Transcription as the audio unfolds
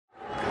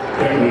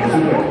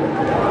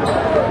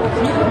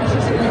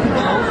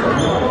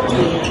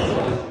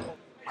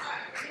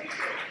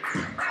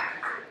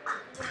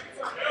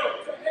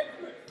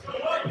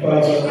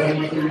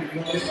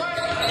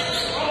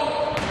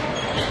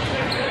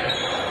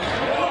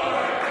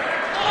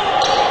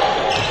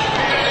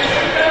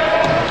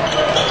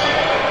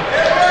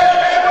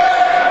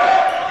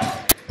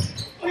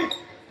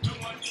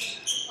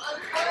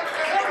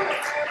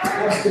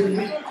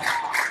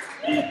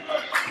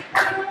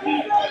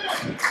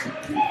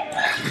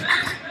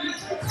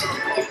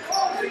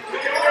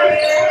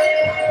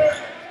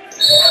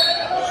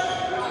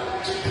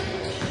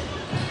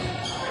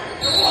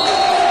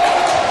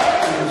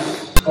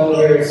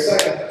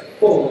Second,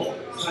 full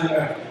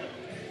timeout.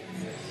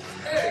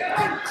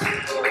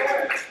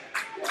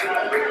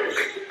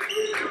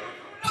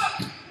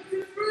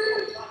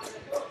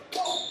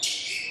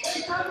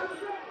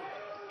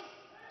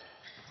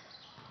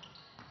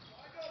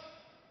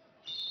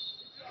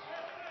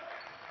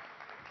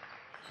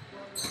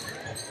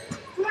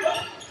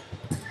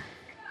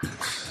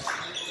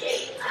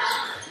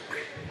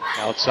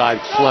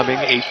 Outside Fleming,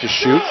 8 to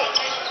shoot.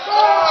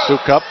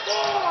 Sukup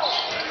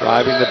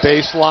driving the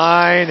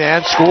baseline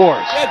and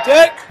scores. Yeah,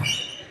 Dick.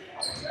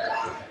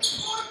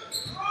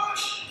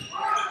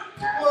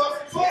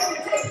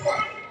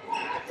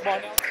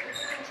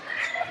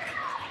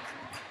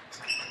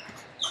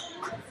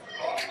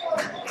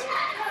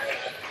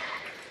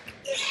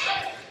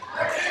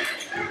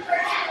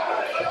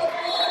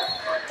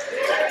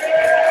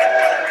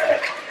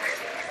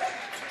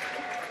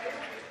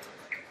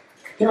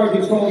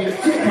 Target's calling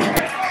it 2.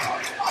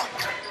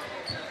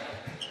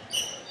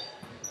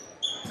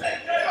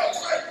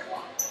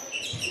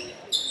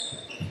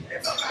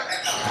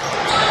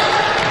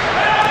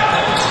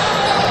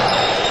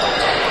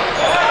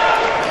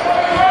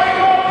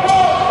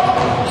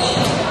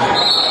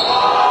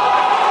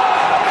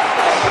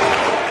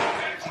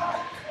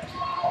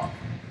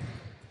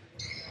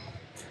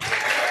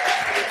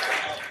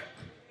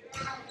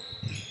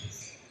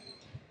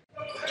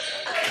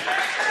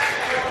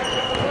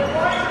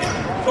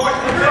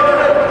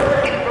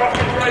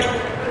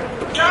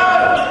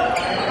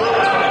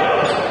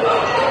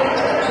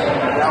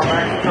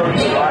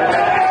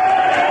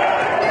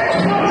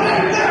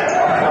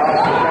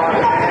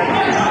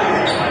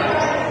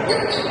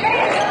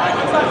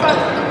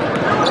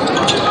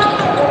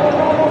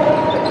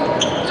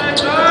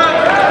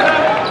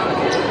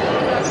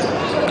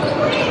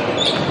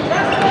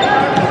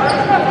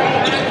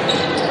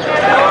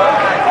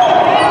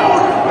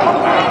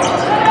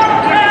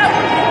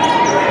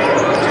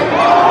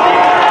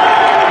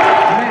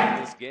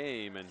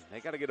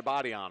 Get a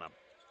body on him.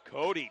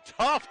 Cody,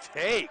 tough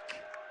take.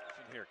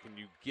 Here, can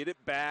you get it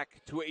back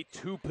to a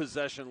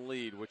 2-possession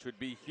lead, which would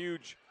be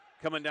huge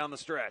coming down the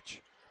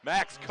stretch?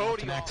 Max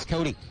Cody.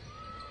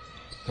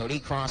 Cody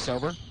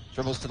crossover,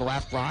 dribbles to the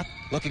left block,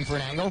 looking for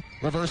an angle,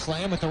 reverse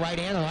slam with the right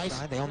hand on ice.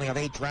 They only have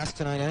 8 dressed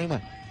tonight anyway.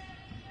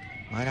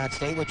 Minot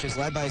State, which is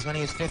led by as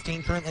many as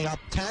 15, currently up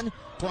 10.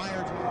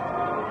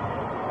 Dwyer.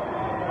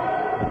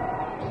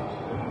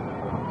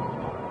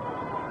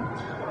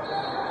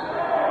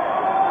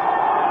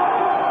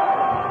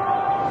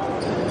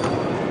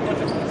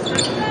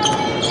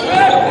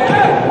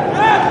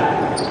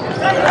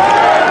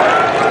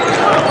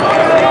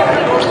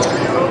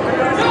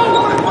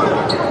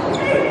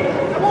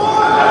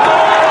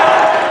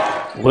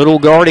 Little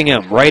guarding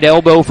him. Right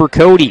elbow for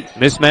Cody.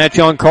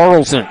 Mismatch on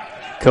Carlson.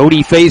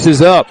 Cody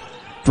faces up.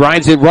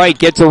 Drives it right.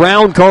 Gets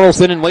around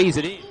Carlson and lays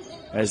it in.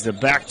 As the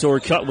backdoor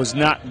cut was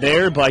not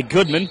there by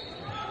Goodman.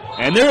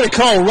 And there they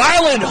call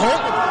Ryland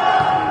Holt.